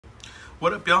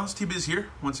What up, y'all? It's T-Biz here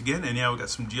once again, and yeah, we got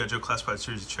some G.I. Joe Classified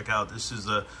series to check out. This is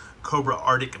a Cobra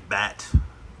Artic Bat,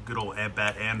 good old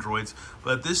Bat androids.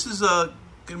 But this is gonna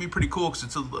be pretty cool because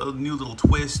it's a new little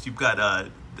twist. You've got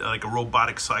like a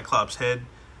robotic Cyclops head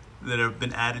that have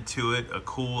been added to it, a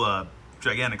cool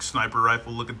gigantic sniper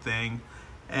rifle looking thing,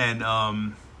 and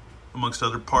amongst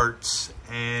other parts,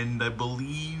 and I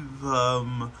believe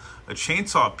a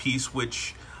chainsaw piece,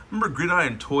 which I remember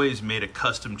Gridiron Toys made a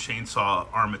custom chainsaw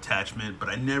arm attachment, but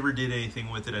I never did anything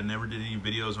with it. I never did any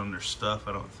videos on their stuff,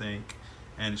 I don't think.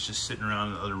 And it's just sitting around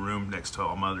in the other room next to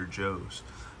all my other Joes.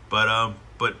 But I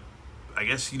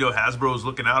guess, you know, Hasbro is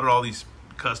looking out at all these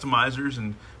customizers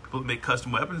and people that make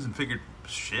custom weapons and figured,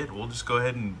 shit, we'll just go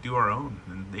ahead and do our own.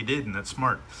 And they did, and that's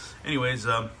smart. Anyways,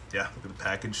 yeah, look at the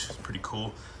package. It's pretty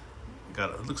cool.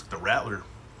 It looks like the Rattler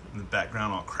in the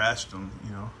background all crashed on,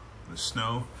 you know, the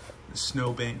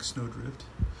snowbank, snowdrift.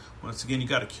 Once again, you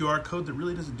got a QR code that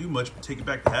really doesn't do much, but take it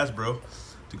back to Hasbro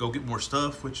to go get more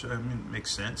stuff, which, I mean,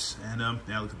 makes sense. And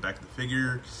now look at the back of the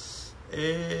figure.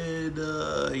 And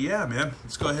yeah, man,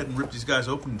 let's go ahead and rip these guys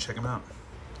open and check them out.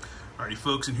 Alrighty,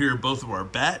 folks, and here are both of our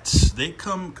bats. They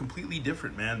come completely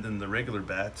different, man, than the regular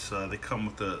bats. They come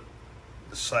with the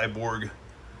cyborg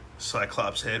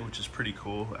Cyclops head, which is pretty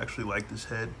cool. I actually like this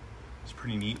head. It's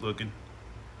pretty neat looking.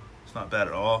 It's not bad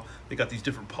at all. They got these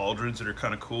different pauldrons that are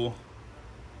kind of cool,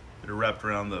 that are wrapped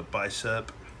around the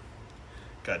bicep.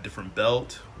 Got a different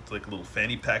belt with like a little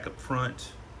fanny pack up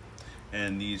front,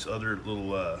 and these other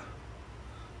little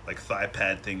like thigh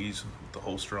pad thingies with the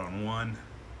holster on one.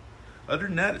 Other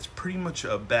than that, it's pretty much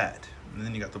a bat. And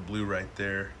then you got the blue right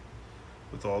there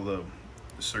with all the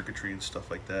circuitry and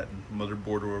stuff like that, and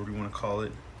motherboard or whatever you want to call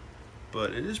it.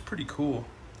 But it is pretty cool.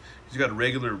 He's got a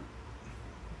regular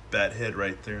bat head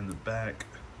right there in the back.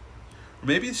 Or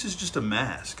maybe this is just a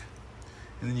mask,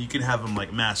 and then you can have him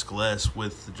like maskless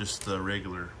with just the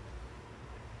regular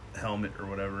helmet or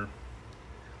whatever.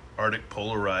 Artic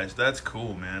polarized. That's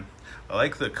cool, man. I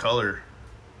like the color.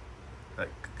 That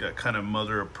kind of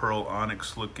mother of pearl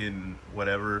onyx looking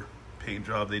whatever paint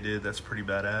job they did. That's pretty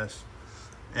badass.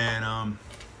 And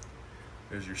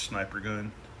there's your sniper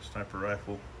gun, sniper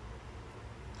rifle.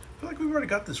 I feel like we've already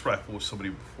got this rifle with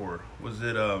somebody before. Was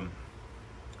it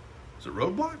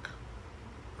Roadblock?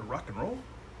 Or Rock and Roll?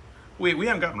 Wait, we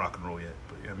haven't gotten Rock and Roll yet,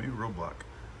 but yeah, maybe Roadblock.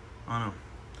 I don't know.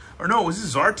 Or no, was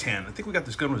this Zartan? I think we got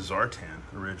this gun with Zartan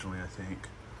originally, I think.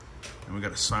 And we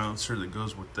got a silencer that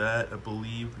goes with that, I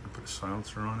believe. We can put a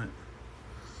silencer on it.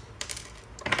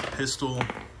 A pistol.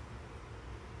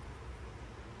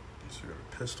 So we got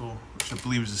a pistol, which I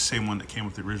believe is the same one that came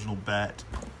with the original bat.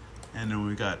 And then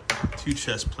we got two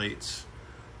chest plates,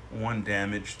 one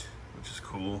damaged, which is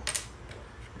cool,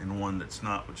 and one that's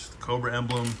not, which is the Cobra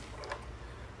emblem.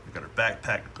 We got our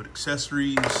backpack to put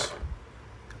accessories,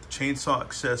 got the chainsaw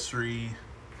accessory,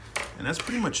 and that's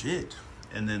pretty much it.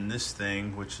 And then this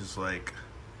thing, which is like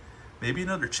maybe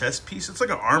another chest piece. It's like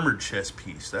an armored chest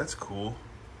piece. That's cool.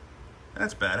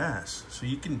 That's badass. So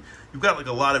you've got like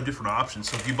a lot of different options.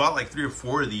 So if you bought like 3 or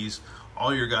 4 of these,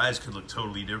 all your guys could look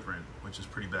totally different, which is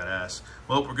pretty badass.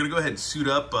 Well, we're gonna go ahead and suit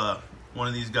up one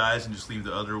of these guys and just leave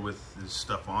the other with this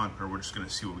stuff on, or we're just gonna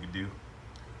see what we can do.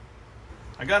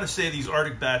 I gotta say, these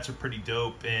Artic bats are pretty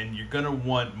dope, and you're gonna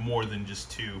want more than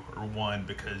just 2 or 1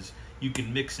 because you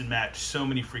can mix and match so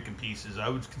many freaking pieces. I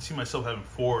can see myself having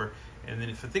 4, and then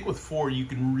if I think with 4, you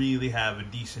can really have a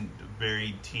decent,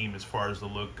 varied team as far as the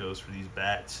look goes for these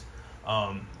bats.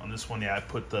 On this one, yeah, I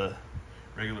put the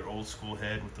regular old school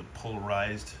head with the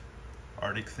polarized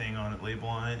Artic thing on it, label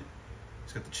on it.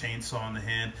 It's got the chainsaw in the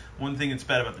hand. One thing that's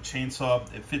bad about the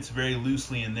chainsaw, it fits very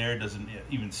loosely in there. It doesn't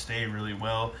even stay really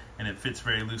well, and it fits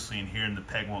very loosely in here, and the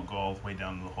peg won't go all the way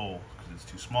down to the hole because it's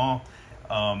too small.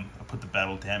 I put the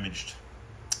battle damaged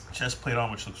chest plate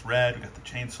on, which looks rad. We got the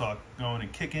chainsaw going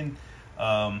and kicking.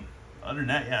 Other than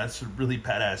that, yeah, it's a really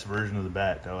badass version of the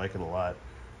bat. I like it a lot.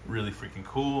 Really freaking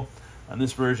cool. On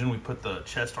this version, we put the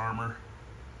chest armor.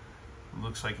 It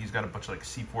looks like he's got a bunch of like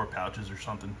C4 pouches or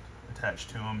something attached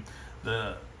to him.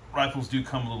 The rifles do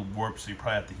come a little warped, so you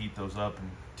probably have to heat those up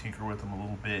and tinker with them a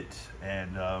little bit.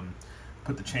 And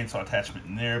put the chainsaw attachment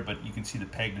in there, but you can see the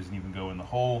peg doesn't even go in the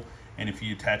hole. And if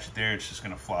you attach it there, it's just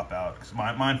gonna flop out. Because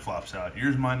mine flops out.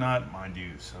 Yours might not, mine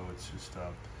do. So it's just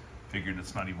figured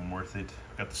it's not even worth it.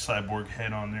 Got the cyborg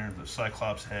head on there, the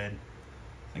Cyclops head.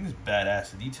 I think it's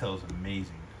badass. The detail is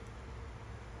amazing.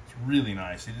 It's really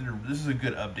nice. This is a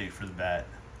good update for the bat.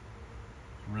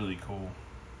 It's really cool.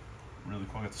 Really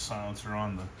cool. Got the silencer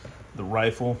on the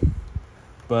rifle.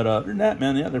 But other than that,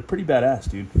 man, yeah, they're pretty badass,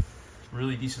 dude.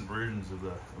 Really decent versions of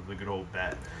the good old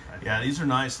bat. Yeah, these are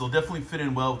nice. They'll definitely fit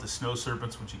in well with the snow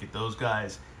serpents once you get those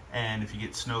guys. And if you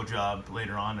get Snow Job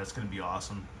later on, that's going to be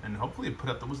awesome. And hopefully it put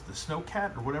up, was it the Snow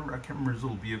Cat or whatever? I can't remember his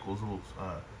little vehicle, his little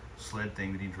sled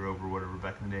thing that he drove or whatever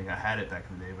back in the day. I had it back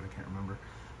in the day, but I can't remember.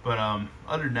 But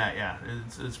other than that, yeah,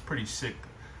 it's pretty sick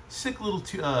little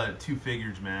two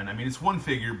figures, man. I mean, it's one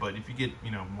figure, but if you get,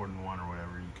 you know, more than one or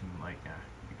whatever, you can, like,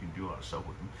 you can do a lot of stuff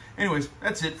with them. Anyways,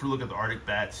 that's it for Look at the Artic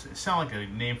Bats. It sounds like a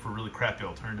name for a really crappy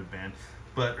alternative band,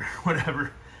 but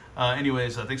whatever.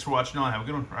 Anyways, thanks for watching on. Have a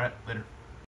good one. All right, later.